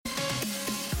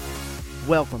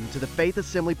Welcome to the Faith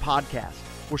Assembly Podcast.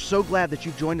 We're so glad that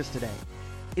you've joined us today.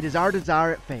 It is our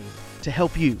desire at Faith to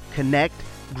help you connect,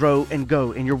 grow, and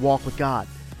go in your walk with God.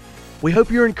 We hope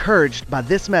you're encouraged by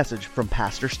this message from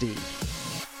Pastor Steve.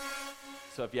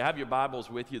 So if you have your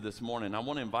Bibles with you this morning, I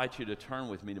want to invite you to turn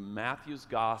with me to Matthew's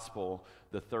Gospel,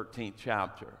 the 13th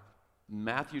chapter.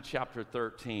 Matthew chapter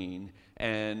 13,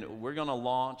 and we're going to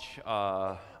launch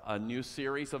a new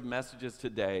series of messages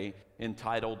today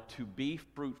entitled To Be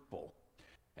Fruitful.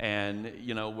 And,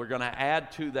 you know, we're going to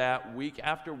add to that week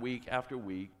after week after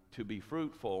week, to be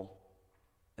fruitful.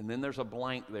 And then there's a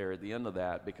blank there at the end of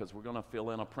that because we're going to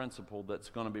fill in a principle that's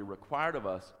going to be required of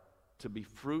us to be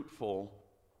fruitful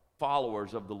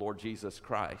followers of the Lord Jesus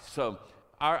Christ. So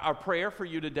our prayer for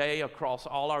you today across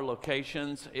all our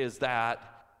locations is that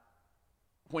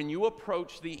when you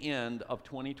approach the end of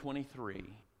 2023,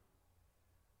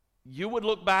 you would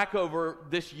look back over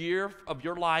this year of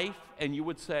your life and you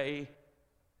would say,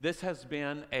 this has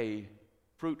been a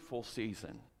fruitful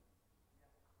season.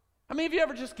 I mean, if you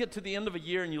ever just get to the end of a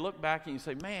year and you look back and you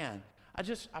say, man, I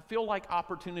feel like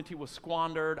opportunity was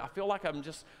squandered. I feel like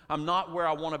I'm not where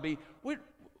I want to be.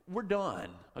 We're done,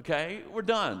 okay? We're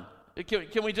done.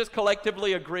 Can we just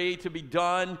collectively agree to be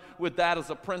done with that as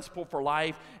a principle for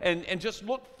life and just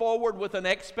look forward with an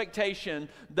expectation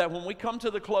that when we come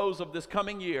to the close of this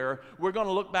coming year, we're going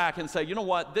to look back and say, you know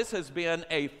what, this has been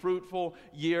a fruitful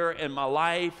year in my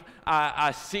life.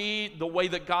 I see the way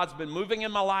that God's been moving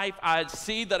in my life. I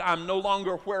see that I'm no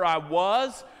longer where I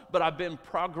was, but I've been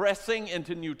progressing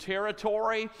into new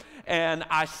territory, and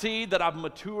I see that I've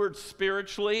matured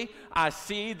spiritually. I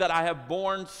see that I have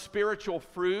borne spiritual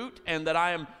fruit, and that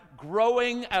I am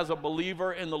growing as a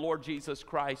believer in the Lord Jesus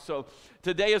Christ. So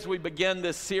today, as we begin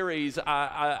this series,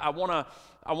 I want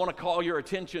to call your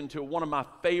attention to one of my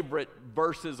favorite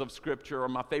verses of Scripture, or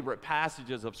my favorite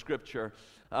passages of Scripture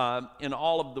in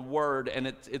all of the Word, and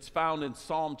it's found in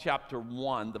Psalm chapter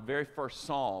 1, the very first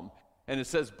Psalm. And it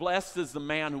says, blessed is the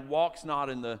man who walks not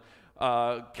in the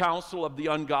counsel of the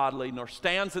ungodly, nor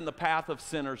stands in the path of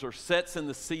sinners, or sits in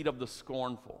the seat of the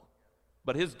scornful.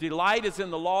 But his delight is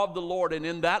in the law of the Lord, and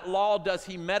in that law does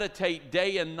he meditate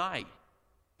day and night.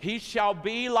 He shall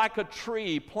be like a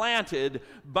tree planted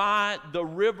by the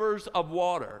rivers of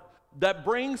water, that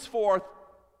brings forth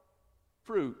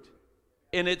fruit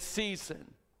in its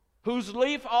season, whose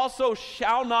leaf also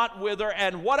shall not wither,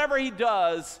 and whatever he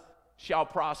does shall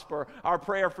prosper. Our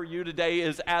prayer for you today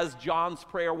is, as John's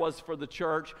prayer was for the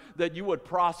church, that you would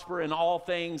prosper in all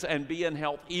things and be in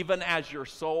health, even as your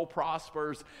soul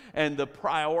prospers. And the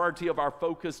priority of our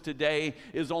focus today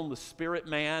is on the spirit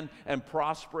man and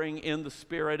prospering in the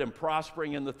spirit and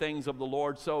prospering in the things of the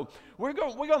Lord. So we're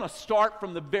going to start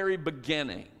from the very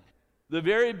beginning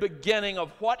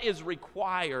of what is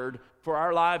required for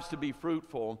our lives to be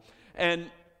fruitful. And,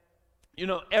 you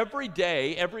know, every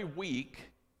day, every week,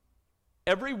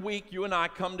 you and I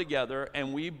come together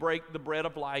and we break the bread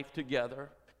of life together,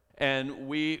 and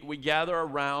we gather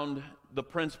around the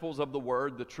principles of the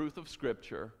Word, the truth of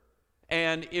Scripture.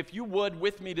 And if you would,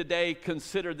 with me today,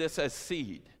 consider this as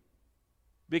seed.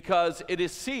 Because it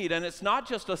is seed, and it's not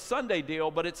just a Sunday deal,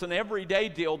 but it's an everyday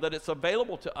deal that it's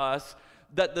available to us,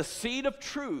 that the seed of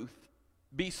truth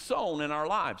be sown in our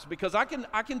lives. Because I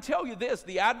can tell you this,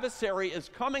 the adversary is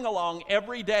coming along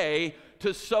every day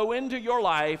to sow into your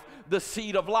life the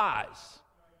seed of lies.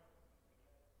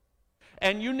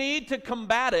 And you need to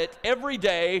combat it every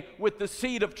day with the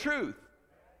seed of truth.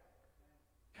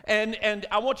 And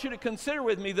I want you to consider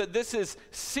with me that this is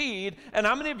seed, and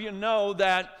how many of you know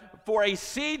that for a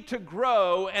seed to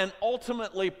grow and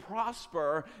ultimately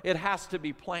prosper, it has to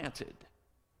be planted?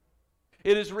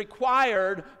 It is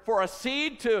required for a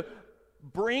seed to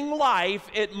bring life,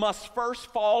 it must first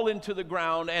fall into the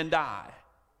ground and die.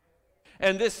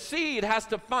 And this seed has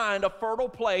to find a fertile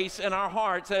place in our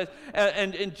hearts.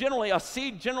 And generally, a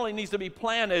seed generally needs to be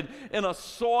planted in a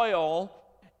soil,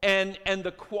 and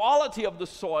the quality of the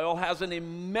soil has an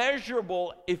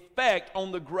immeasurable effect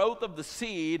on the growth of the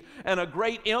seed and a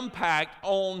great impact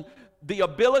on the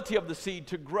ability of the seed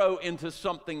to grow into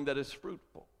something that is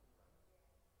fruitful.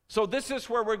 So this is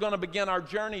where we're going to begin our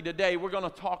journey today. We're going to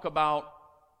talk about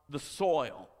the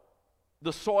soil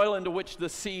into which the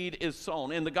seed is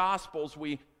sown. In the Gospels,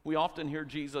 we often hear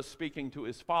Jesus speaking to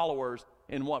his followers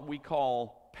in what we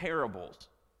call parables.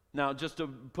 Now, just to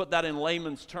put that in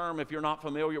layman's term, if you're not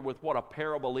familiar with what a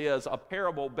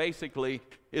parable basically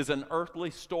is an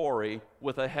earthly story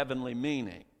with a heavenly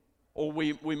meaning. Or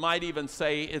we might even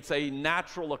say it's a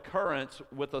natural occurrence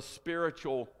with a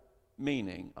spiritual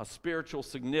meaning, a spiritual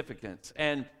significance.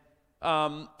 And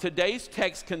today's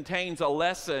text contains a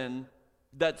lesson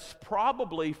that's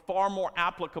probably far more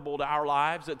applicable to our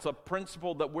lives. It's a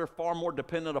principle that we're far more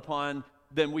dependent upon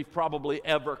than we've probably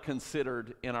ever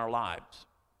considered in our lives.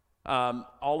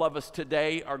 All of us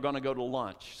today are going to go to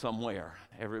lunch somewhere.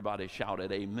 Everybody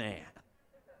shouted amen.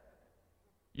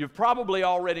 You've probably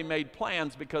already made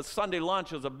plans because Sunday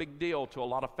lunch is a big deal to a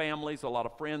lot of families, a lot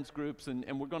of friends groups,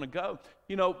 and we're going to go.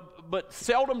 But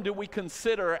seldom do we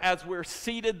consider, as we're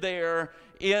seated there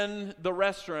in the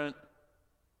restaurant,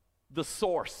 the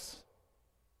source,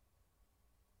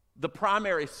 the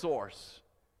primary source.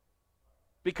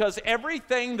 Because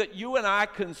everything that you and I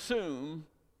consume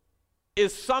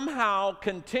is somehow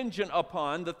contingent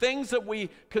upon the things that we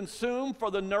consume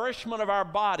for the nourishment of our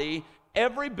body.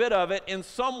 Every bit of it in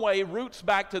some way roots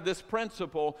back to this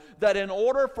principle that in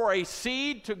order for a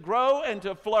seed to grow and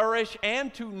to flourish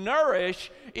and to nourish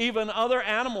even other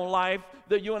animal life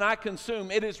that you and I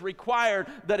consume, it is required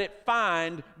that it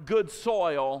find good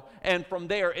soil, and from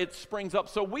there it springs up.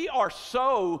 So we are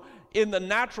so, in the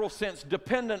natural sense,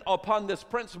 dependent upon this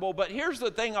principle. But here's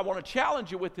the thing I want to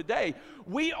challenge you with today.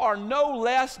 We are no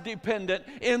less dependent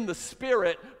in the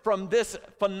spirit from this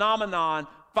phenomenon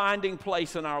finding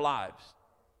place in our lives.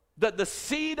 That the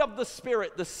seed of the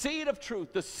Spirit, the seed of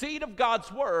truth, the seed of God's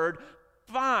Word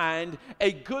find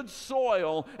a good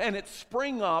soil and it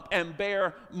spring up and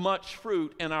bear much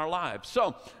fruit in our lives.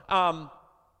 So,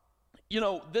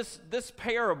 this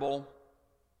parable,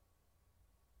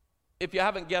 if you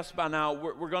haven't guessed by now,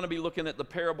 we're going to be looking at the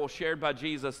parable shared by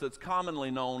Jesus that's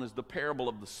commonly known as the parable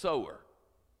of the sower.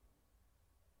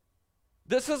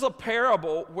 This is a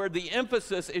parable where the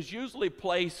emphasis is usually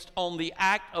placed on the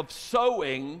act of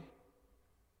sowing,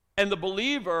 and the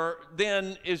believer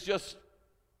then is just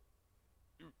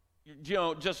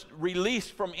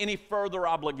released from any further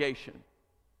obligation.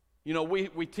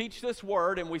 We teach this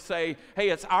word and we say, hey,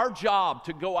 it's our job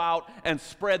to go out and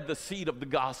spread the seed of the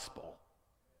gospel.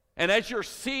 And as you're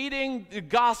seeding the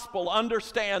gospel,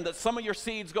 understand that some of your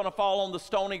seed's going to fall on the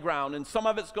stony ground, and some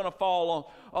of it's going to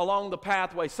fall along the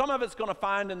pathway. Some of it's going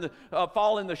to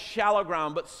fall in the shallow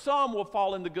ground, but some will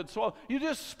fall in the good soil. You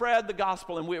just spread the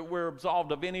gospel, and we're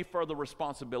absolved of any further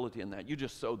responsibility in that. You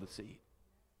just sow the seed.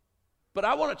 But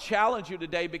I want to challenge you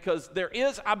today because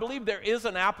I believe there is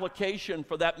an application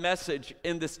for that message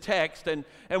in this text,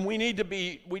 and we need to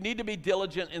be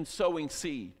diligent in sowing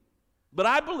seed. But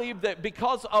I believe that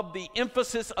because of the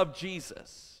emphasis of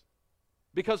Jesus,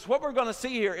 because what we're going to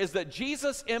see here is that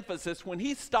Jesus' emphasis, when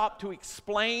he stopped to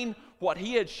explain what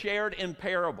he had shared in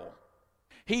parable,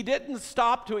 he didn't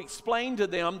stop to explain to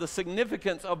them the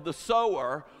significance of the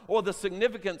sower or the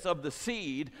significance of the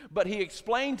seed, but he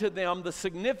explained to them the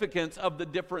significance of the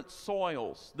different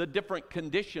soils, the different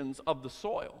conditions of the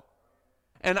soil.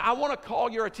 And I want to call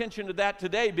your attention to that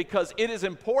today because it is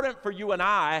important for you and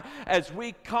I, as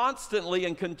we constantly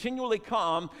and continually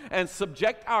come and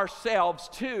subject ourselves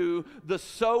to the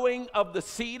sowing of the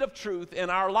seed of truth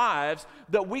in our lives,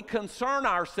 that we concern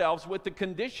ourselves with the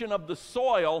condition of the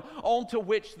soil onto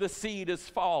which the seed is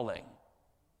falling.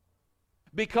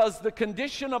 Because the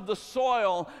condition of the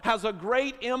soil has a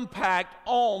great impact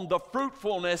on the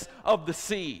fruitfulness of the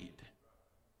seed.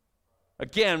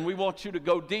 Again, we want you to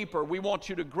go deeper. We want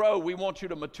you to grow. We want you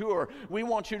to mature. We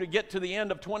want you to get to the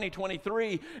end of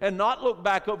 2023 and not look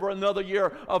back over another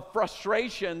year of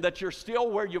frustration that you're still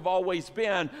where you've always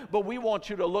been, but we want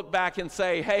you to look back and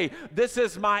say, hey, this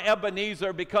is my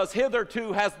Ebenezer because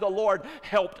hitherto has the Lord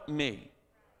helped me.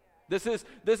 This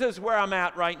is where I'm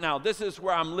at right now. This is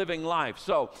where I'm living life.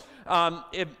 So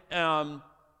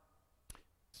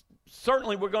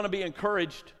certainly we're going to be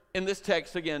encouraged in this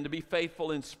text again to be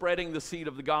faithful in spreading the seed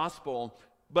of the gospel,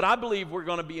 but I believe we're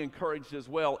going to be encouraged as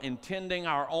well in tending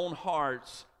our own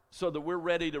hearts so that we're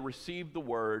ready to receive the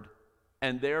word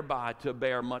and thereby to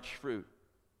bear much fruit.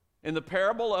 In the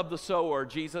parable of the sower,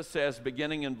 Jesus says,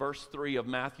 beginning in verse 3 of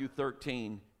Matthew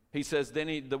 13, he says, then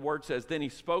he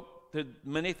spoke to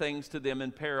many things to them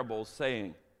in parables,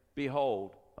 saying,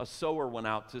 behold, a sower went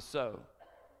out to sow.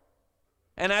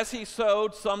 And as he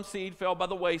sowed, some seed fell by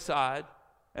the wayside,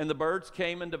 and the birds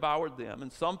came and devoured them. And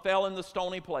some fell in the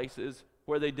stony places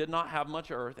where they did not have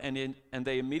much earth, and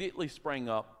they immediately sprang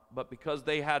up, but because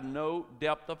they had no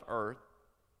depth of earth.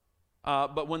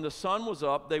 But when the sun was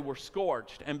up, they were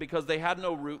scorched, and because they had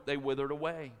no root, they withered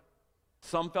away.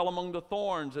 Some fell among the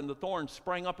thorns, and the thorns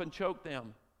sprang up and choked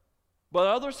them. But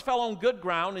others fell on good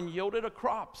ground and yielded a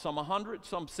crop, some 100,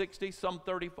 some 60, some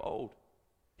 30-fold.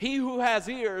 He who has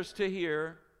ears to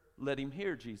hear, let him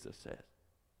hear, Jesus says.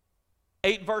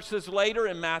 8 verses later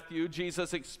in Matthew,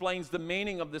 Jesus explains the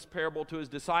meaning of this parable to his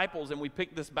disciples, and we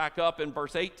pick this back up in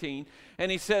verse 18,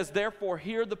 and he says, therefore,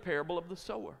 hear the parable of the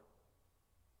sower.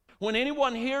 When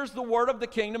anyone hears the word of the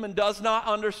kingdom and does not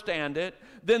understand it,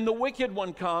 then the wicked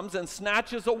one comes and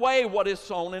snatches away what is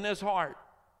sown in his heart.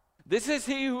 This is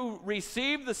he who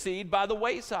received the seed by the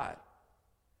wayside.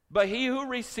 But he who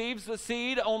receives the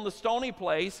seed on the stony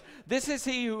place, this is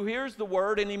he who hears the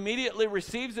word and immediately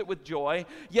receives it with joy,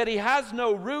 yet he has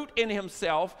no root in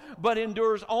himself, but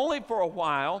endures only for a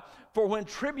while. For when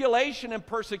tribulation and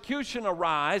persecution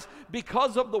arise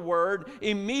because of the word,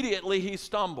 immediately he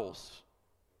stumbles.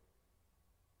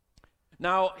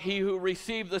 Now, he who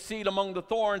received the seed among the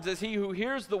thorns is he who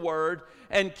hears the word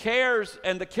and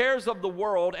the cares of the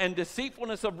world and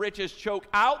deceitfulness of riches choke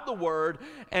out the word,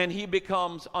 and he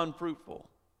becomes unfruitful.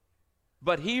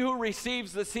 But he who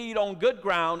receives the seed on good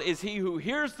ground is he who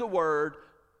hears the word,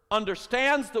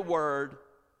 understands the word,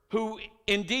 who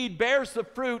indeed bears the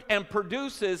fruit and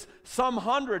produces some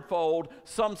 100-fold,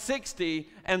 some 60,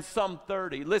 and some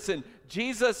 30. Listen,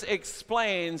 Jesus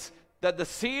explains that the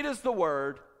seed is the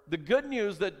word, the good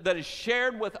news that is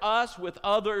shared with us, with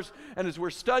others, and as we're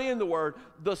studying the word,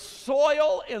 the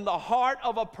soil in the heart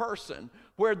of a person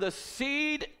where the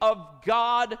seed of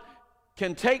God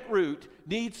can take root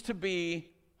needs to be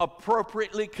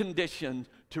appropriately conditioned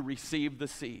to receive the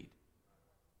seed.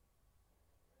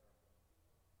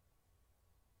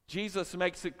 Jesus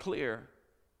makes it clear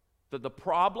that the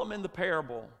problem in the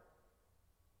parable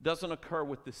doesn't occur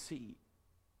with the seed.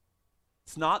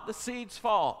 It's not the seed's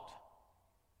fault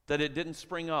that it didn't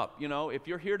spring up. You know, if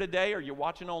you're here today or you're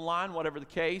watching online, whatever the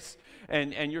case,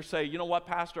 and you're saying, you know what,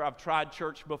 Pastor, I've tried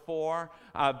church before.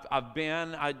 I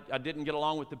didn't get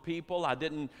along with the people. I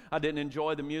didn't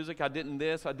enjoy the music. I didn't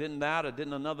this, I didn't that, I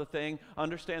didn't another thing.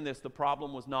 Understand this, the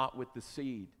problem was not with the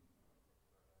seed.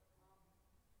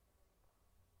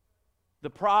 The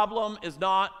problem is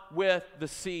not with the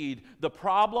seed. The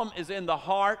problem is in the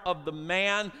heart of the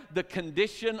man, the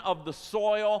condition of the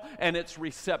soil, and its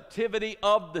receptivity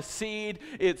of the seed,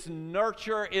 its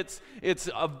nurture, its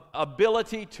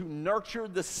ability to nurture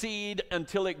the seed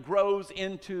until it grows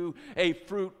into a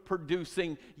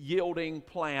fruit-producing, yielding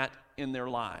plant in their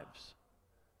lives.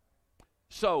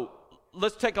 So,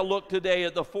 let's take a look today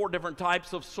at the 4 different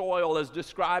types of soil as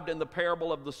described in the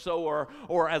parable of the sower,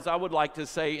 or as I would like to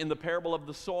say, in the parable of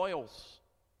the soils.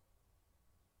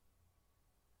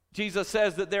 Jesus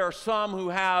says that there are some who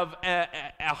have a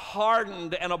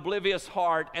hardened and oblivious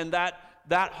heart, and that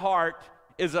heart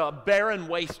is a barren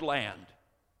wasteland.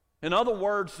 In other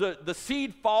words, the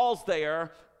seed falls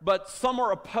there, but some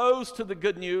are opposed to the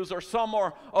good news, or some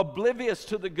are oblivious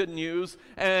to the good news,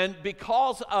 and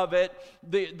because of it,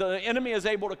 the enemy is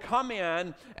able to come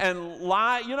in and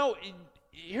lie. You know,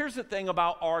 here's the thing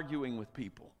about arguing with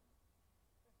people.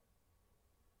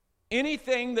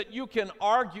 Anything that you can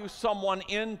argue someone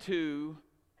into,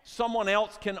 someone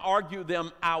else can argue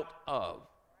them out of.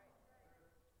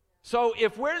 So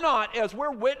if we're not, as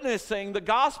we're witnessing the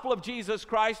gospel of Jesus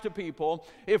Christ to people,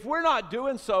 if we're not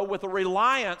doing so with a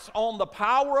reliance on the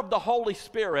power of the Holy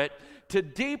Spirit to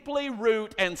deeply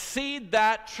root and seed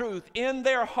that truth in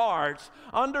their hearts,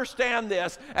 understand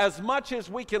this, as much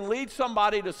as we can lead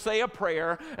somebody to say a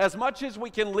prayer, as much as we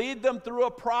can lead them through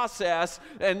a process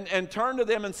and turn to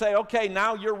them and say, okay,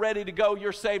 now you're ready to go,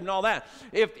 you're saved and all that.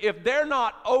 If they're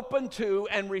not open to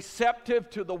and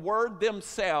receptive to the word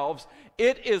themselves,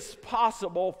 it is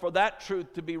possible for that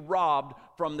truth to be robbed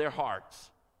from their hearts.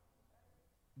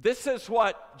 This is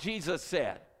what Jesus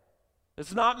said.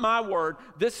 It's not my word.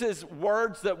 This is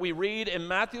words that we read in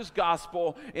Matthew's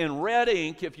gospel in red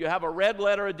ink, if you have a red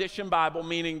letter edition Bible,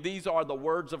 meaning these are the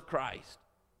words of Christ.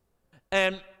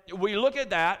 And we look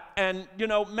at that, and you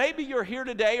know, maybe you're here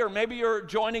today, or maybe you're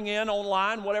joining in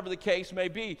online, whatever the case may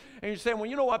be, and you're saying, well,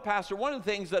 you know what, Pastor, one of the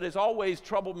things that has always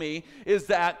troubled me is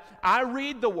that I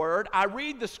read the word, I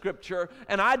read the scripture,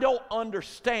 and I don't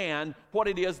understand what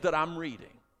it is that I'm reading.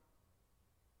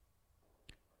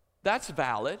 That's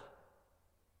valid.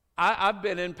 I've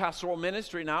been in pastoral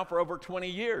ministry now for over 20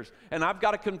 years, and I've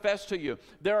got to confess to you,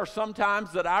 there are some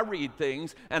times that I read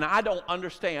things, and I don't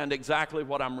understand exactly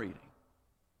what I'm reading.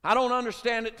 I don't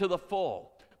understand it to the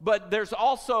full. But there's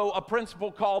also a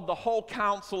principle called the whole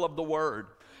counsel of the Word.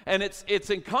 And it's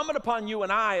incumbent upon you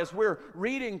and I as we're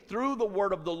reading through the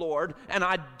Word of the Lord, and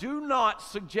I do not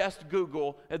suggest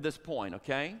Google at this point,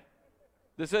 okay?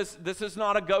 This is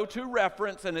not a go-to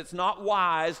reference, and it's not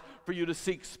wise for you to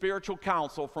seek spiritual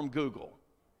counsel from Google,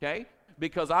 okay?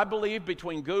 Because I believe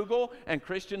between Google and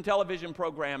Christian television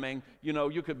programming, you know,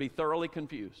 you could be thoroughly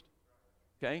confused,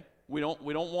 okay? We don't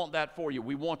want that for you.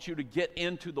 We want you to get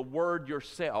into the Word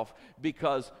yourself,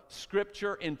 because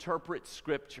Scripture interprets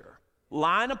Scripture.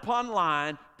 line upon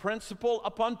line, principle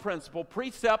upon principle,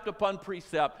 precept upon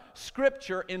precept.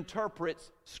 Scripture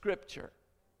interprets Scripture.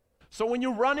 So when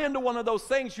you run into one of those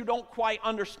things, you don't quite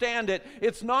understand it.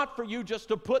 It's not for you just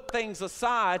to put things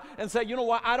aside and say, you know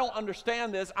what, I don't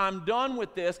understand this. I'm done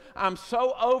with this. I'm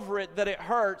so over it that it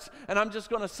hurts, and I'm just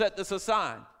going to set this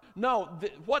aside. No,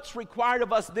 what's required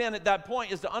of us then at that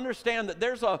point is to understand that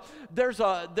there's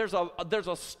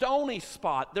a stony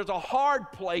spot, there's a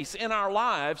hard place in our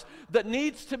lives that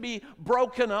needs to be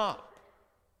broken up,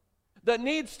 that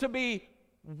needs to be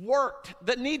worked,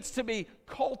 that needs to be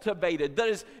cultivated,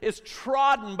 that is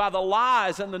trodden by the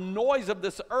lies and the noise of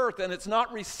this earth, and it's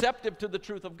not receptive to the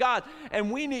truth of God. And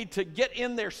we need to get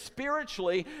in there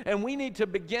spiritually, and we need to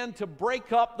begin to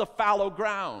break up the fallow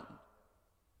ground.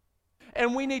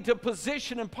 And we need to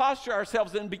position and posture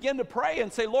ourselves and begin to pray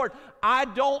and say, Lord, I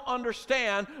don't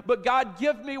understand, but God,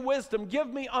 give me wisdom, give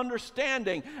me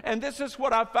understanding. And this is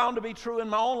what I've found to be true in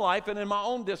my own life and in my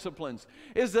own disciplines,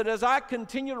 is that as I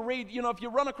continue to read, if you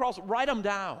run across, write them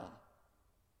down.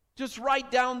 Just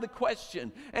write down the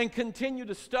question and continue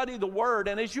to study the Word.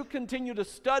 And as you continue to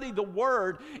study the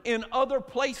Word in other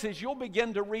places, you'll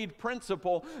begin to read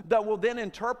principle that will then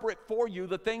interpret for you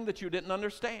the thing that you didn't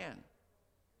understand.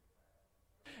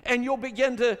 And you'll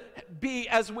begin to be,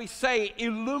 as we say,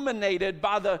 illuminated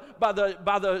by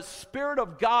the Spirit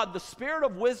of God. The Spirit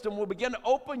of wisdom will begin to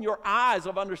open your eyes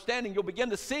of understanding. You'll begin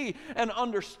to see and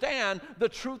understand the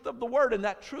truth of the Word, and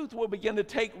that truth will begin to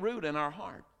take root in our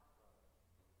heart.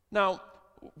 Now,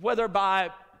 whether by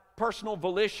personal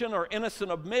volition or innocent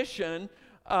omission,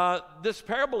 this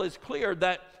parable is clear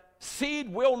that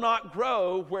seed will not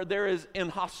grow where there is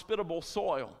inhospitable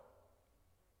soil.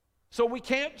 So we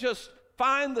can't just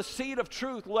find the seed of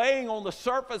truth laying on the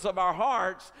surface of our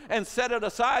hearts and set it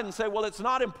aside and say, well, it's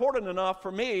not important enough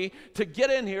for me to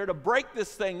get in here to break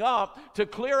this thing up, to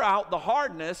clear out the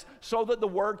hardness so that the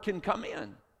Word can come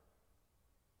in.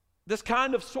 This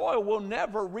kind of soil will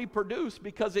never reproduce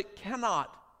because it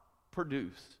cannot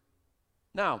produce.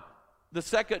 Now, the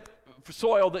second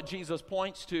soil that Jesus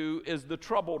points to is the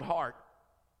troubled heart.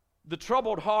 The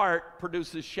troubled heart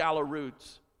produces shallow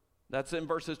roots. That's in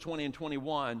verses 20 and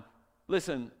 21.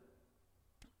 Listen,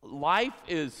 life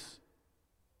is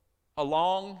a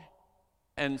long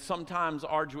and sometimes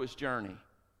arduous journey.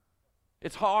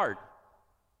 It's hard.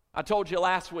 I told you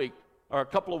last week or a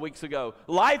couple of weeks ago,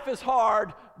 life is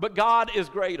hard, but God is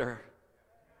greater.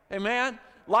 Amen?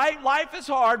 Life is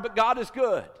hard, but God is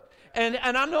good. And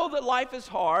I know that life is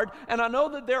hard, and I know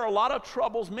that there are a lot of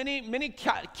troubles, many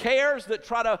cares that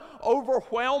try to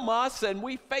overwhelm us, and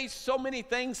we face so many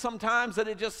things sometimes that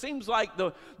it just seems like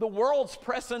the world's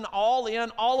pressing all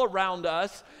in, all around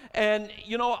us. And,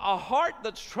 a heart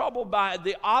that's troubled by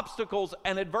the obstacles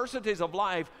and adversities of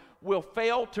life will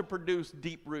fail to produce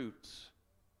deep roots.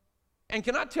 And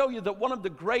can I tell you that one of the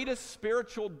greatest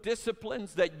spiritual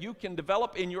disciplines that you can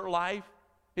develop in your life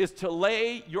is to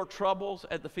lay your troubles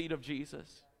at the feet of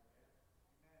Jesus.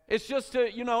 It's just to,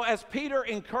 as Peter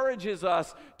encourages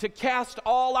us to cast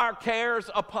all our cares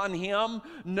upon Him,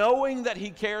 knowing that He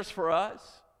cares for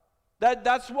us.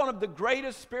 That's one of the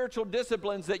greatest spiritual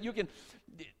disciplines that you can.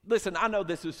 Listen, I know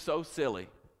this is so silly.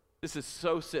 This is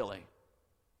so silly.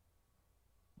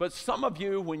 But some of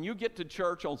you, when you get to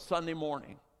church on Sunday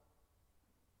morning,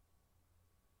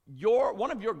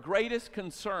 one of your greatest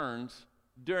concerns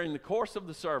during the course of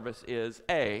the service is,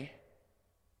 A,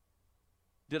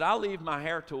 did I leave my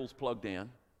hair tools plugged in?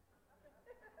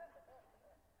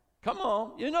 Come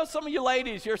on. Some of you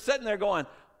ladies, you're sitting there going,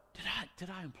 did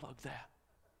I unplug that?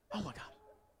 Oh my God.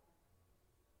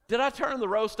 Did I turn the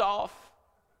roast off?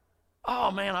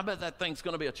 Oh man, I bet that thing's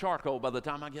going to be a charcoal by the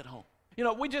time I get home.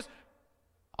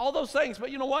 All those things, but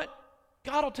you know what?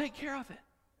 God will take care of it.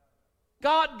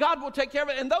 God will take care of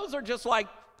it. And those are just like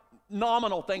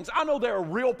nominal things. I know there are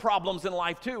real problems in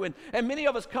life too, and many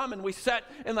of us come and we sit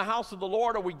in the house of the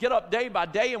Lord, or we get up day by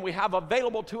day and we have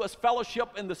available to us fellowship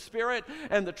in the Spirit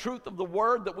and the truth of the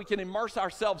Word that we can immerse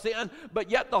ourselves in,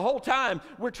 but yet the whole time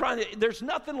there's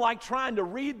nothing like trying to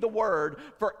read the Word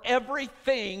for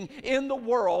everything in the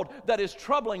world that is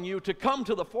troubling you to come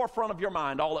to the forefront of your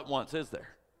mind all at once, is there?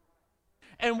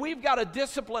 And we've got to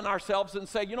discipline ourselves and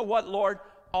say, you know what, Lord,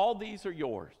 all these are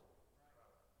yours.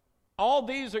 All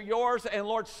these are yours, and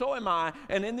Lord, so am I.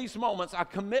 And in these moments, I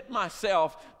commit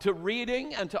myself to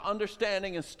reading and to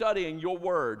understanding and studying your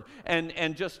Word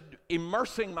and just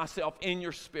immersing myself in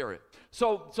your Spirit.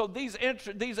 So these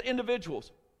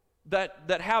individuals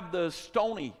that have the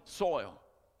stony soil,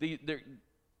 they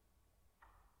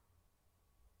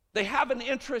have an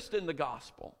interest in the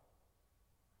gospel,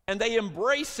 and they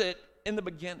embrace it in the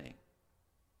beginning.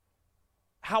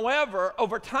 However,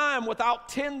 over time, without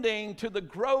tending to the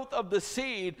growth of the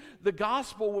seed, the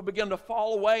gospel will begin to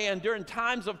fall away, and during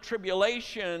times of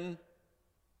tribulation,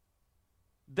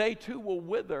 they too will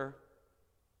wither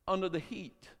under the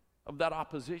heat of that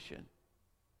opposition.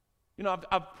 You know,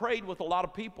 I've prayed with a lot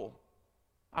of people.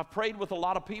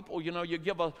 You know, you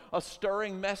give a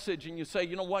stirring message and you say,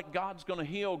 you know what, God's going to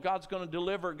heal, God's going to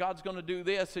deliver, God's going to do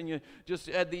this. And you just,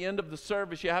 at the end of the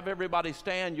service, you have everybody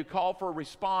stand, you call for a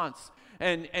response,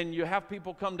 and you have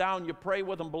people come down, you pray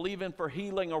with them, believing for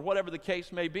healing or whatever the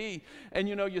case may be. And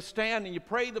you know, you stand and you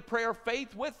pray the prayer of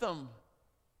faith with them.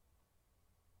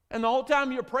 And the whole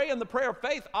time you're praying the prayer of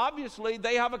faith, obviously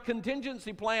they have a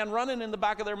contingency plan running in the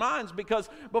back of their minds, because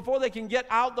before they can get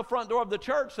out the front door of the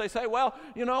church, they say, well,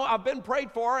 you know, I've been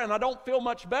prayed for and I don't feel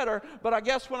much better, but I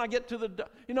guess when I get to the,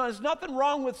 you know, there's nothing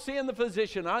wrong with seeing the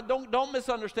physician. Don't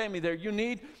misunderstand me there. You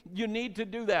need to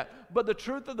do that. But the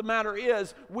truth of the matter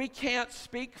is, we can't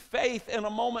speak faith in a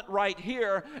moment right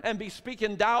here and be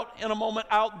speaking doubt in a moment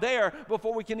out there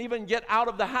before we can even get out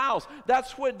of the house.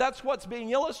 That's what's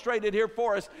being illustrated here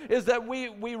for us, is that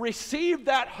we receive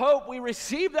that hope, we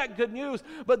receive that good news,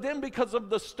 but then because of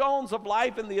the stones of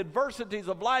life and the adversities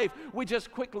of life, we just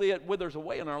quickly, it withers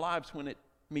away in our lives when it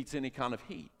meets any kind of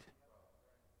heat.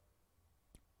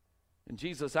 And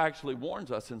Jesus actually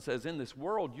warns us and says, in this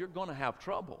world you're going to have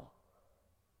trouble,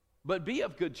 but be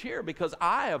of good cheer, because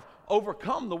I have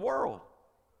overcome the world.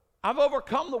 I've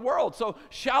overcome the world. So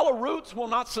shallow roots will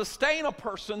not sustain a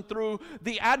person through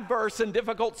the adverse and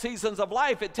difficult seasons of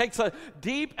life. It takes a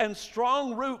deep and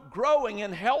strong root growing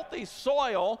in healthy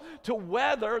soil to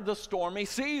weather the stormy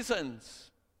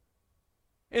seasons.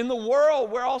 In the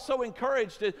world, we're also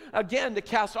encouraged, to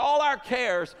cast all our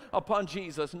cares upon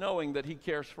Jesus, knowing that He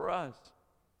cares for us.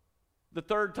 The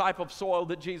third type of soil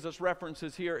that Jesus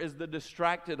references here is the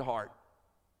distracted heart.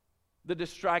 The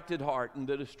distracted heart. And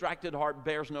the distracted heart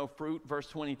bears no fruit, verse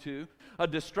 22. A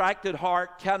distracted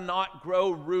heart cannot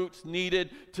grow roots needed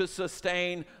to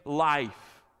sustain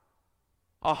life.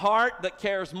 A heart that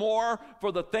cares more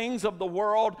for the things of the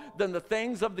world than the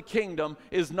things of the kingdom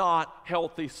is not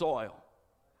healthy soil.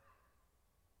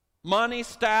 Money,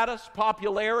 status,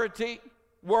 popularity,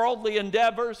 worldly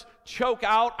endeavors choke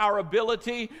out our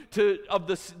ability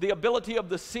the ability of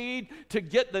the seed to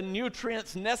get the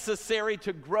nutrients necessary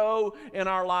to grow in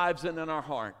our lives and in our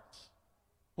hearts.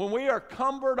 When we are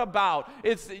cumbered about,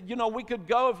 we could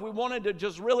go, if we wanted to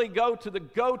just really go to the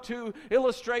go-to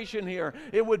illustration here,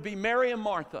 it would be Mary and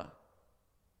Martha.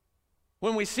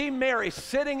 When we see Mary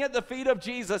sitting at the feet of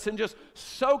Jesus and just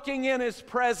soaking in His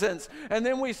presence, and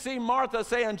then we see Martha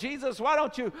saying, Jesus, why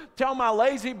don't you tell my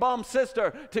lazy bum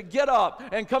sister to get up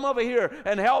and come over here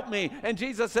and help me? And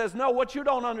Jesus says, no, what you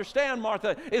don't understand,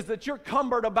 Martha, is that you're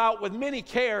cumbered about with many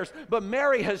cares, but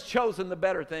Mary has chosen the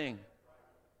better thing.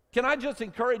 Can I just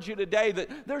encourage you today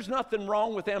that there's nothing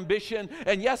wrong with ambition,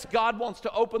 and yes, God wants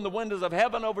to open the windows of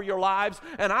heaven over your lives,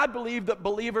 and I believe that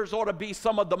believers ought to be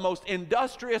some of the most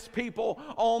industrious people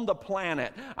on the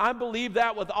planet. I believe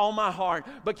that with all my heart,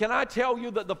 but can I tell you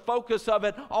that the focus of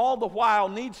it all the while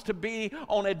needs to be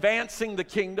on advancing the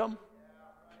kingdom?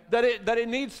 That it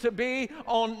needs to be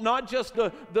on not just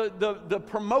the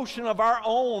promotion of our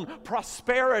own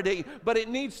prosperity, but it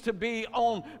needs to be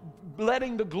on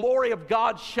letting the glory of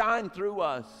God shine through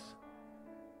us.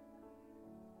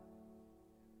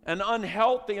 An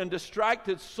unhealthy and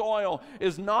distracted soil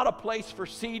is not a place for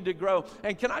seed to grow.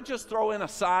 And can I just throw in a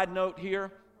side note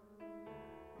here?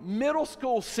 Middle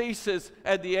school ceases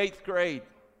at the 8th grade.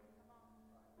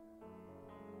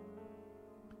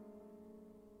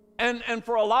 And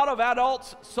for a lot of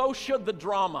adults, so should the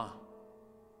drama.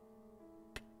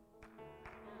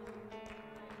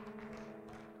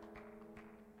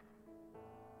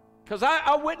 Because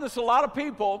I witness a lot of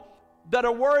people that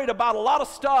are worried about a lot of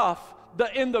stuff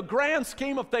that in the grand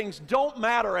scheme of things don't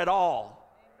matter at all.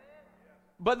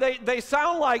 But they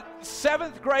sound like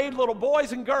 7th grade little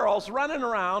boys and girls running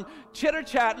around,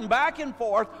 chitter-chatting back and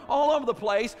forth all over the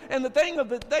place. And the thing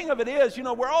of it is,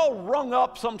 we're all rung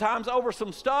up sometimes over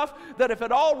some stuff that if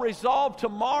it all resolved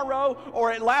tomorrow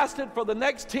or it lasted for the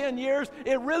next 10 years,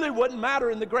 it really wouldn't matter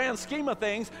in the grand scheme of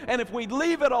things. And if we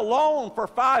leave it alone for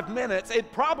 5 minutes,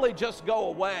 it'd probably just go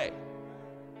away.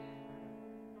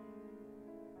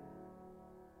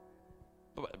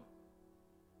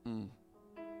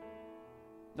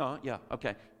 No, yeah,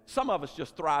 okay. Some of us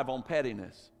just thrive on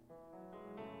pettiness,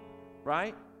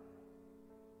 right?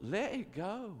 Let it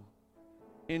go.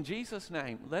 In Jesus'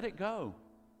 name, let it go.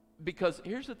 Because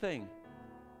here's the thing.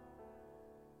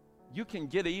 You can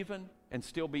get even and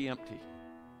still be empty.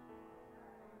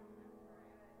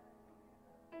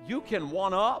 You can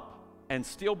one up and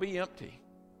still be empty.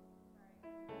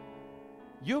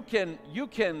 You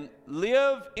can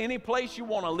live any place you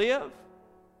want to live.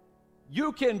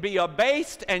 You can be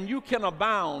abased and you can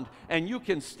abound, and you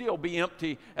can still be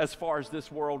empty as far as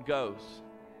this world goes.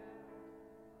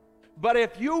 But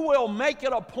if you will make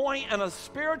it a point and a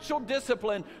spiritual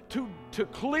discipline to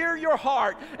clear your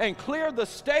heart and clear the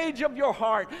stage of your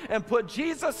heart and put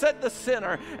Jesus at the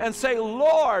center and say,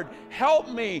 Lord, help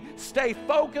me stay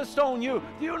focused on you.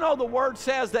 Do you know the word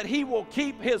says that he will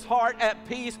keep his heart at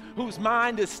peace whose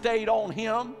mind is stayed on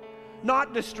him?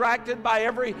 Not distracted by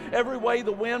every way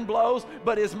the wind blows,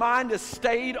 but his mind is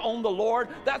stayed on the Lord.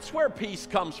 That's where peace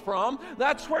comes from.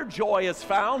 That's where joy is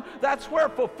found. That's where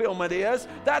fulfillment is.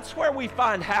 That's where we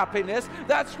find happiness.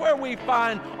 That's where we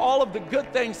find all of the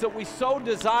good things that we so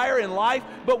desire in life,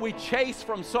 but we chase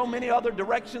from so many other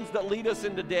directions that lead us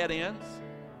into dead ends.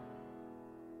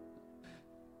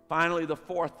 Finally, the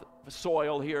fourth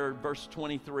soil here, verse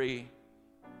 23,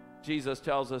 Jesus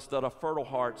tells us that a fertile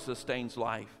heart sustains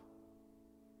life.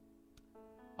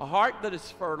 A heart that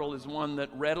is fertile is one that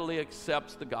readily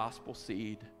accepts the gospel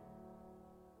seed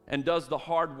and does the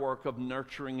hard work of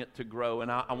nurturing it to grow.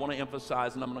 And I want to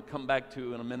emphasize, and I'm going to come back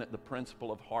to in a minute, the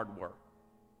principle of hard work.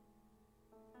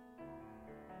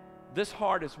 This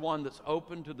heart is one that's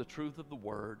open to the truth of the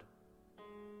Word.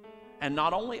 And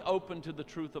not only open to the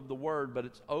truth of the Word, but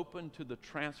it's open to the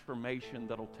transformation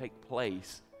that'll take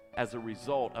place as a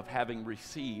result of having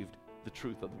received the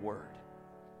truth of the Word.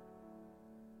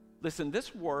 Listen,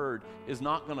 this word is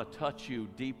not going to touch you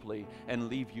deeply and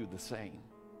leave you the same.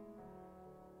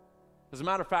 As a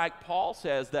matter of fact, Paul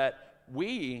says that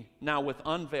we, now with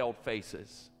unveiled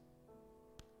faces,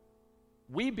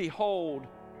 we behold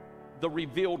the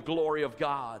revealed glory of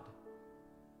God.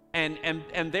 And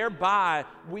thereby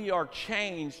we are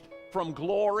changed from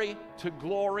glory to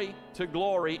glory to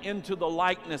glory into the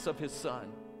likeness of his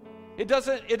Son. It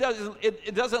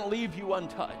doesn't leave you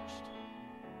untouched.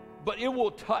 But it will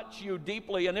touch you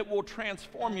deeply and it will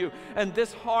transform you. And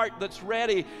this heart that's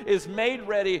ready is made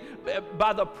ready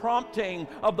by the prompting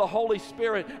of the Holy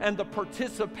Spirit and the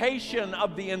participation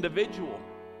of the individual.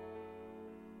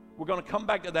 We're going to come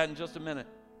back to that in just a minute.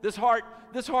 This heart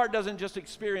doesn't just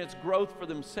experience growth for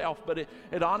themselves, but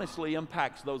it honestly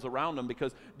impacts those around them.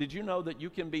 Because did you know that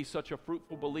you can be such a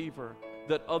fruitful believer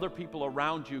that other people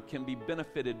around you can be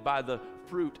benefited by the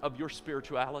fruit of your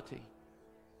spirituality?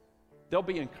 They'll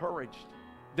be encouraged.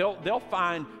 They'll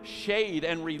find shade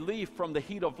and relief from the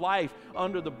heat of life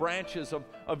under the branches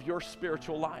of your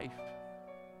spiritual life.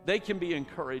 They can be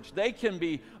encouraged. They can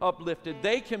be uplifted.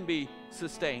 They can be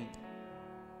sustained.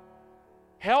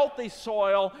 Healthy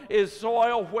soil is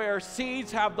soil where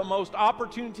seeds have the most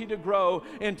opportunity to grow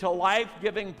into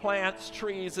life-giving plants,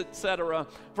 trees, etc.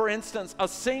 For instance, a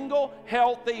single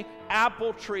healthy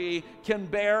apple tree can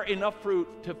bear enough fruit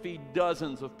to feed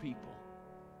dozens of people.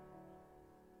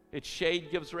 Its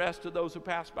shade gives rest to those who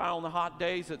pass by on the hot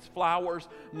days. Its flowers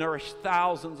nourish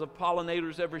thousands of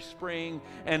pollinators every spring.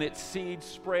 And its seed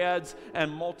spreads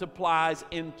and multiplies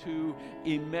into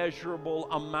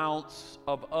immeasurable amounts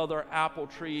of other apple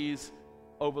trees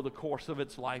over the course of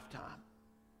its lifetime.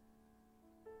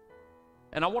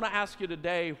 And I want to ask you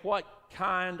today, what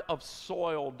kind of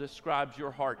soil describes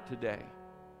your heart today?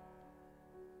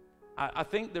 I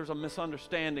think there's a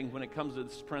misunderstanding when it comes to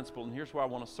this principle, and here's where I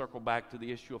want to circle back to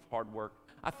the issue of hard work.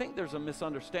 I think there's a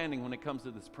misunderstanding when it comes to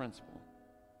this principle,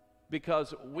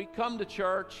 because we come to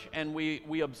church and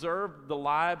we observe the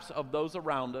lives of those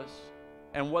around us,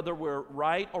 and whether we're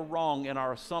right or wrong in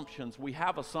our assumptions, we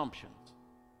have assumptions.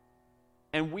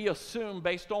 And we assume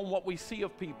based on what we see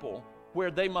of people where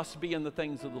they must be in the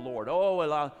things of the Lord. Oh,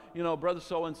 well, brother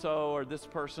so-and-so or this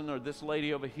person or this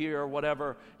lady over here or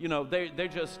whatever,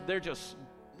 they're just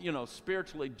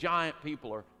spiritually giant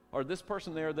people, or this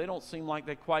person there, they don't seem like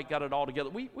they quite got it all together.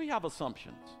 We have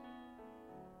assumptions.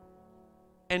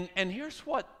 And here's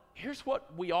what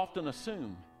we often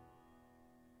assume,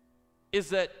 is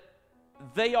that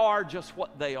they are just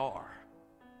what they are,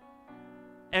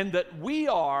 and that we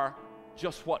are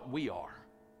just what we are.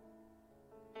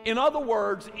 In other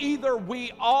words, either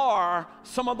we are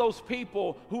some of those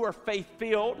people who are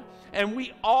faith-filled and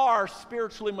we are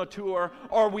spiritually mature,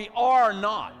 or we are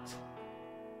not.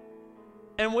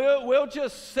 And we'll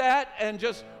just sit and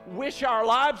just wish our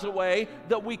lives away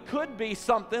that we could be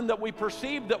something that we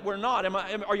perceive that we're not.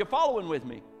 Are you following with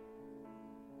me?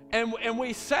 And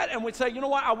we sit and we say, you know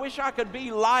what, I wish I could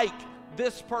be like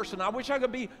this person. I wish I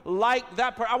could be like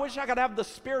that person. I wish I could have the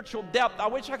spiritual depth. I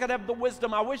wish I could have the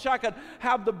wisdom. I wish I could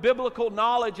have the biblical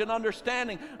knowledge and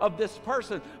understanding of this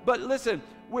person. But listen,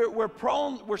 we're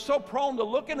so prone to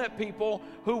looking at people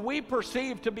who we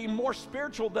perceive to be more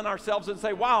spiritual than ourselves and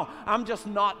say, wow, I'm just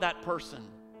not that person.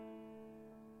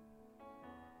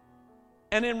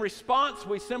 And in response,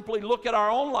 we simply look at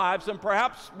our own lives, and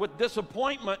perhaps with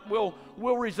disappointment, we'll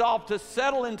resolve to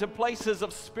settle into places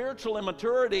of spiritual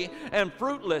immaturity and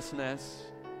fruitlessness.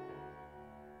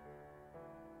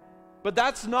 But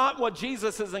that's not what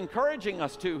Jesus is encouraging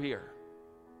us to here.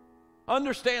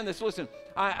 Understand this. Listen,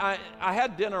 I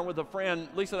had dinner with a friend.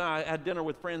 Lisa and I had dinner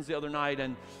with friends the other night,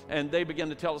 and they began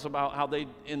to tell us about how they,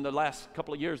 in the last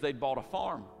couple of years, they'd bought a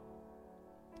farm.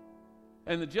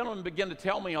 And the gentleman began to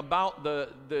tell me about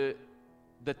the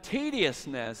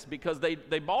tediousness, because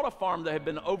they bought a farm that had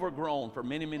been overgrown for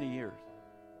many, many years.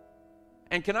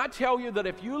 And can I tell you that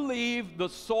if you leave the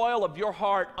soil of your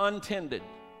heart untended,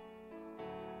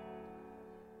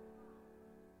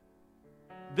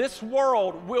 this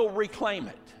world will reclaim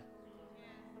it.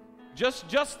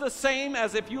 Just the same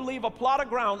as if you leave a plot of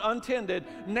ground untended,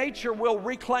 nature will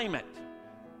reclaim it.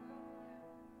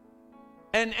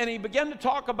 And he began to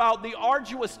talk about the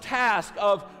arduous task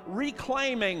of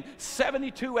reclaiming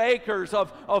 72 acres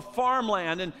of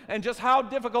farmland, and just how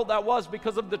difficult that was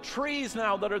because of the trees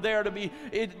now that are there to be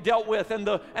dealt with, and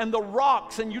the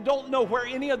rocks, and you don't know where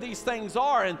any of these things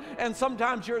are, and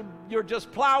sometimes you're just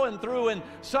plowing through, and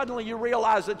suddenly you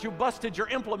realize that you busted your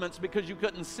implements because you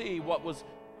couldn't see what was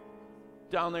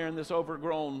down there in this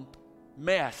overgrown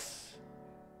mess.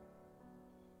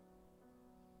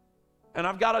 And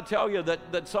I've got to tell you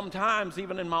that sometimes,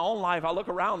 even in my own life, I look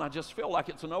around, I just feel like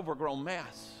it's an overgrown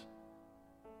mess.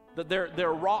 That there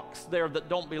are rocks there that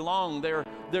don't belong.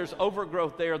 There's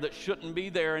overgrowth there that shouldn't be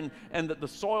there, and that the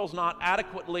soil's not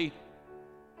adequately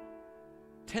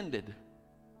tended.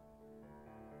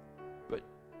 But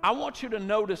I want you to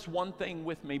notice one thing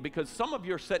with me, because some of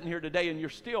you are sitting here today and you're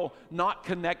still not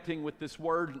connecting with this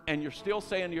word, and you're still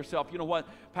saying to yourself, you know what,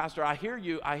 Pastor, I hear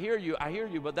you,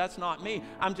 but that's not me.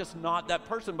 I'm just not that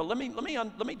person. But let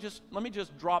me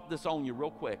just drop this on you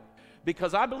real quick,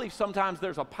 because I believe sometimes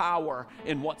there's a power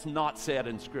in what's not said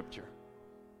in Scripture.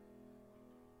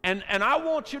 And I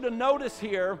want you to notice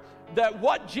here that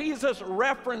what Jesus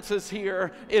references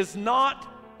here is not,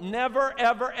 never,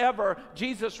 ever, ever,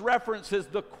 Jesus references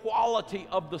the quality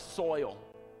of the soil.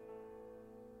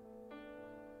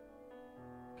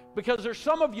 Because there's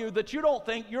some of you that you don't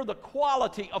think you're the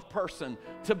quality of person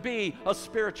to be a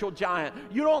spiritual giant.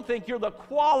 You don't think you're the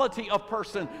quality of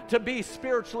person to be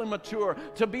spiritually mature,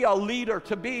 to be a leader,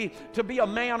 to be a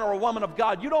man or a woman of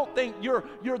God. You don't think you're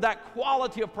that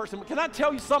quality of person. But can I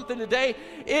tell you something today?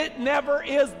 It never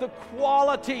is the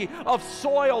quality of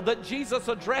soil that Jesus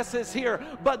addresses here,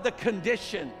 but the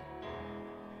condition.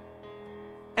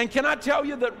 And can I tell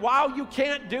you that while you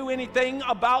can't do anything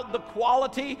about the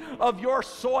quality of your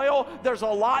soil, there's a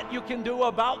lot you can do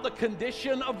about the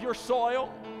condition of your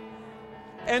soil.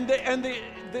 And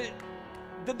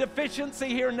the deficiency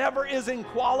here never is in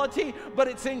quality, but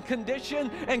it's in condition,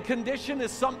 and condition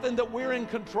is something that we're in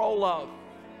control of.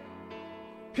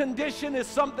 Condition is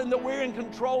something that we're in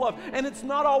control of, and it's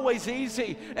not always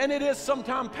easy, and it is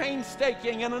sometimes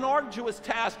painstaking and an arduous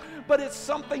task, but it's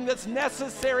something that's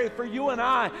necessary for you and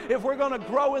I. If we're going to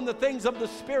grow in the things of the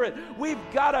Spirit, we've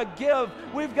got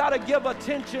to give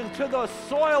attention to the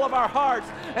soil of our hearts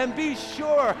and be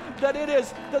sure that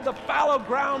that the fallow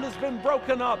ground has been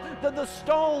broken up, that the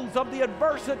stones of the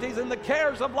adversities and the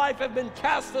cares of life have been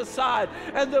cast aside,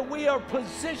 and that we are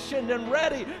positioned and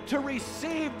ready to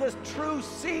receive this true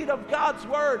seed of God's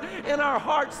Word in our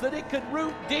hearts, that it could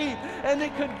root deep and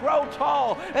it could grow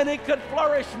tall and it could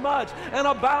flourish much and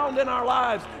abound in our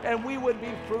lives, and we would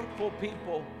be fruitful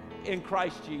people in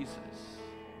Christ Jesus.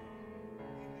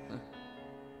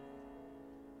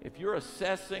 If you're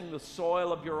assessing the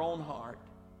soil of your own heart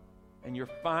and you're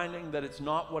finding that it's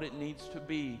not what it needs to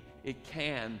be, it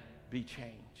can be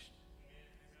changed.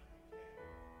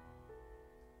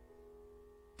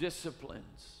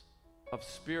 Disciplines of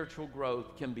spiritual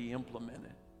growth can be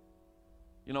implemented.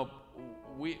 You know,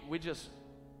 we just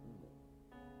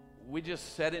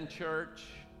sit in church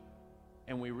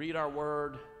and we read our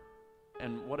word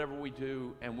and whatever we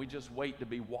do, and we just wait to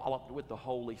be walloped with the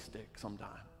holy stick sometime.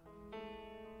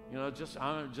 You know, just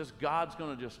God's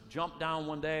going to just jump down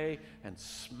one day and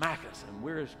smack us, and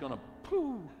we're just going to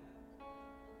poo.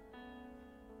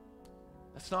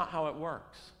 That's not how it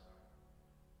works.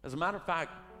 As a matter of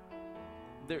fact,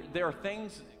 there are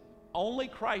things, only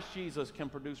Christ Jesus can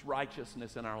produce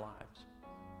righteousness in our lives.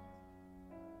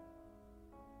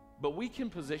 But we can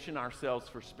position ourselves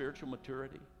for spiritual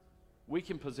maturity. We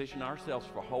can position ourselves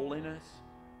for holiness.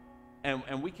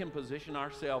 And we can position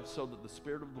ourselves so that the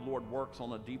Spirit of the Lord works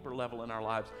on a deeper level in our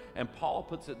lives. And Paul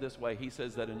puts it this way. He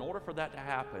says that in order for that to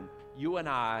happen, you and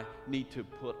I need to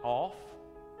put off.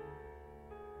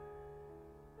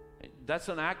 That's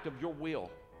an act of your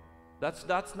will.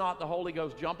 That's not the Holy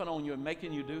Ghost jumping on you and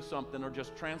making you do something or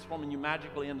just transforming you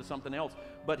magically into something else.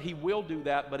 But He will do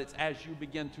that, but it's as you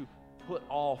begin to put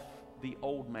off the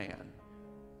old man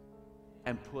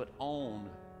and put on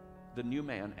the new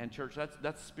man. And church,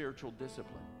 that's spiritual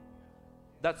discipline.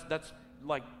 That's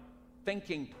like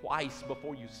thinking twice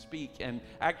before you speak and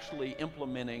actually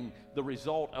implementing the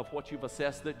result of what you've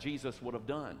assessed that Jesus would have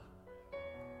done.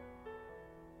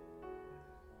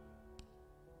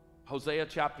 Hosea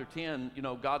chapter 10,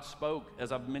 God spoke,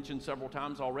 as I've mentioned several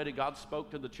times already, God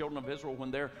spoke to the children of Israel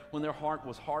when their heart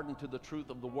was hardened to the truth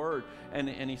of the word.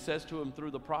 And He says to them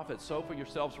through the prophets, sow for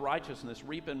yourselves righteousness,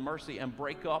 reap in mercy, and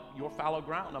break up your fallow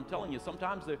ground. I'm telling you,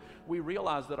 sometimes we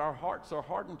realize that our hearts are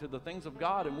hardened to the things of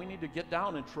God, and we need to get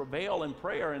down and travail in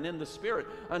prayer and in the Spirit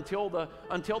until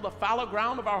the fallow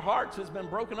ground of our hearts has been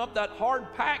broken up. That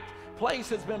hard packed place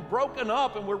has been broken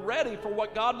up, and we're ready for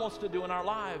what God wants to do in our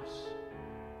lives.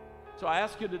 So I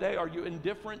ask you today, are you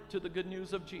indifferent to the good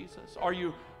news of Jesus? Are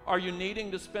you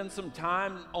needing to spend some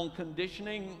time on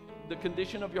conditioning the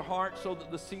condition of your heart so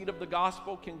that the seed of the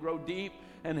gospel can grow deep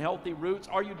and healthy roots?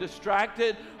 Are you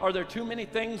distracted? Are there too many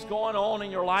things going on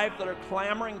in your life that are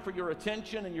clamoring for your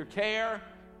attention and your care?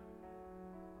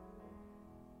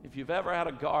 If you've ever had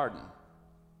a garden,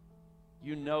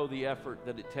 you know the effort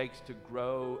that it takes to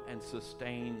grow and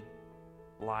sustain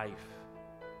life.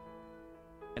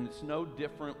 And it's no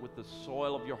different with the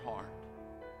soil of your heart,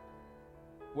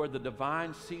 where the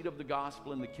divine seed of the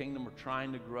gospel and the kingdom are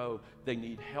trying to grow. They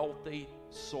need healthy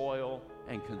soil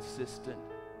and consistent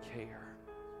care.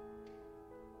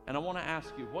 And I want to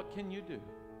ask you, what can you do?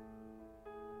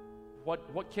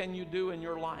 What can you do in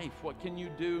your life? What can you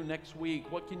do next week?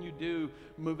 What can you do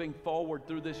moving forward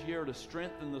through this year to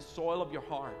strengthen the soil of your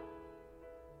heart?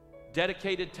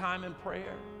 Dedicated time in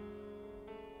prayer.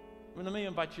 Let me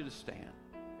invite you to stand.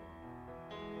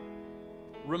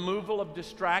 Removal of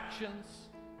distractions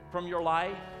from your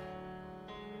life.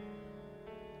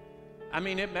 I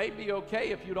mean, it may be okay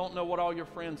if you don't know what all your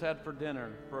friends had for dinner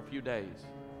for a few days.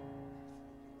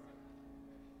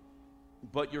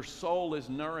 But your soul is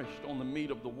nourished on the meat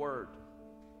of the Word.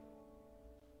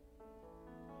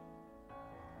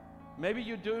 Maybe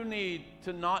you do need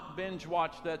to not binge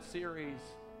watch that series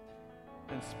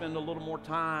and spend a little more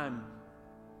time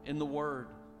in the Word.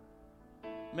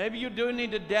 Maybe you do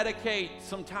need to dedicate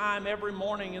some time every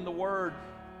morning in the Word.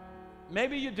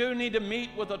 Maybe you do need to meet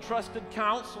with a trusted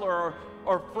counselor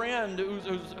or friend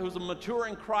who's a mature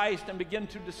in Christ and begin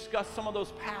to discuss some of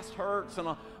those past hurts and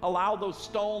allow those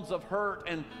stones of hurt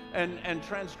and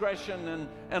transgression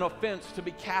and offense to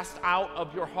be cast out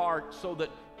of your heart so that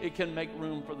it can make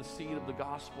room for the seed of the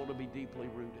gospel to be deeply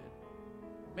rooted.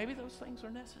 Maybe those things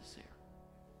are necessary.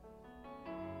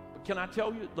 But can I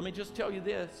tell you, let me just tell you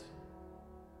this.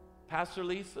 Pastor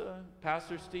Lisa,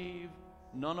 Pastor Steve,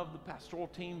 none of the pastoral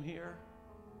team here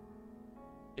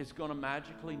is going to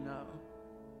magically know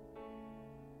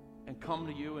and come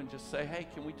to you and just say, hey,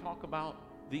 can we talk about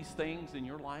these things in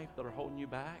your life that are holding you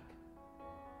back?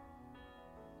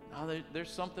 No,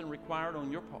 there's something required on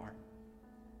your part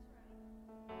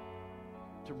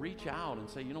to reach out and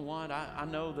say, you know what, I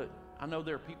know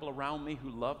there are people around me who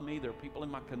love me. There are people in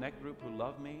my Connect group who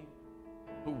love me,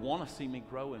 who want to see me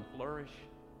grow and flourish.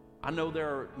 I know there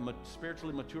are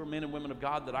spiritually mature men and women of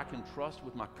God that I can trust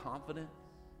with my confidence.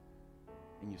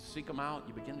 And you seek them out,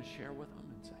 you begin to share with them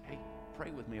and say, hey, pray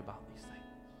with me about these things.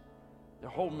 They're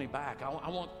holding me back.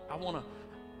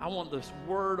 I want this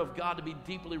Word of God to be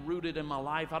deeply rooted in my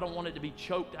life. I don't want it to be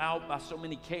choked out by so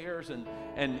many cares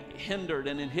and hindered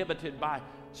and inhibited by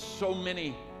so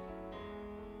many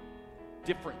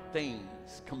different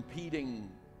things, competing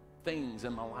things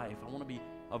in my life. I want to be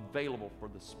available for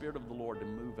the Spirit of the Lord to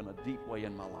move in a deep way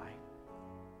in my life.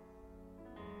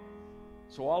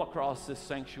 So all across this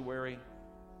sanctuary,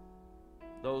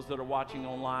 those that are watching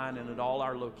online and at all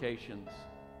our locations,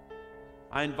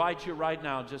 I invite you right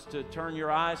now just to turn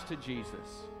your eyes to Jesus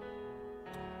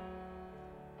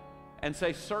and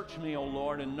say, search me, O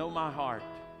Lord, and know my heart.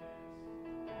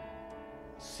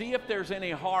 See if there's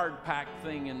any hard-packed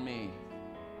thing in me.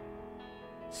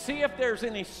 See if there's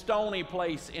any stony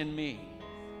place in me.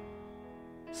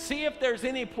 See if there's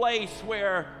any place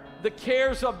where the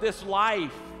cares of this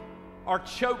life are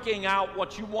choking out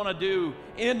what you want to do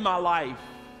in my life.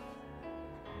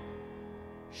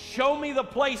 Show me the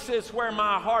places where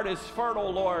my heart is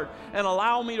fertile, Lord, and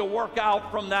allow me to work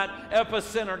out from that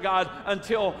epicenter, God,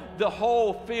 until the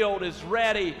whole field is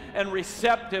ready and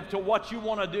receptive to what you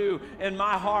want to do in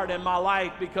my heart and my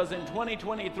life, because in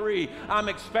 2023, I'm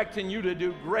expecting you to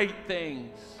do great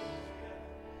things.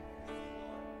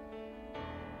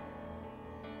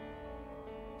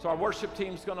 So our worship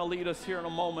team's going to lead us here in a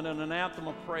moment in an anthem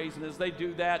of praise. And as they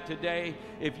do that today,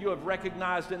 if you have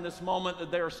recognized in this moment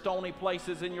that there are stony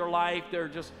places in your life, there are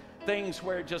just things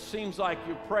where it just seems like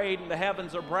you've prayed and the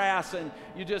heavens are brass, and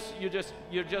you're just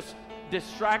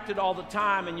distracted all the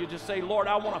time, and you just say, Lord,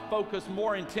 I want to focus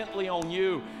more intently on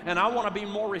you, and I want to be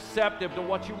more receptive to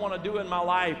what you want to do in my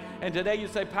life. And today you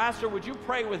say, Pastor, would you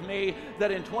pray with me that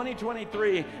in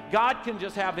 2023, God can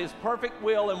just have his perfect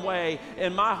will and way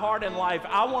in my heart and life.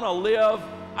 I want to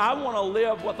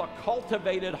live with a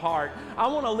cultivated heart. I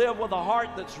want to live with a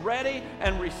heart that's ready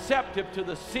and receptive to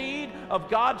the seed of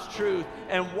God's truth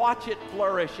and watch it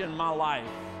flourish in my life.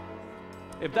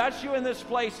 If that's you in this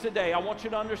place today, I want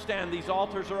you to understand these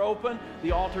altars are open.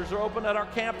 The altars are open at our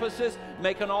campuses.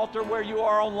 Make an altar where you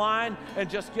are online, and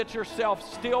just get yourself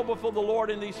still before the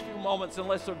Lord in these few moments, and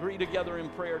let's agree together in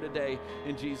prayer today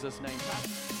in Jesus' name.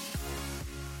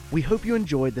 We hope you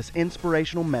enjoyed this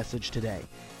inspirational message today.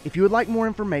 If you would like more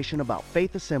information about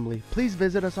Faith Assembly, please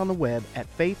visit us on the web at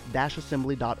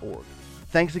faith-assembly.org.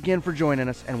 Thanks again for joining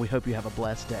us, and we hope you have a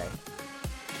blessed day.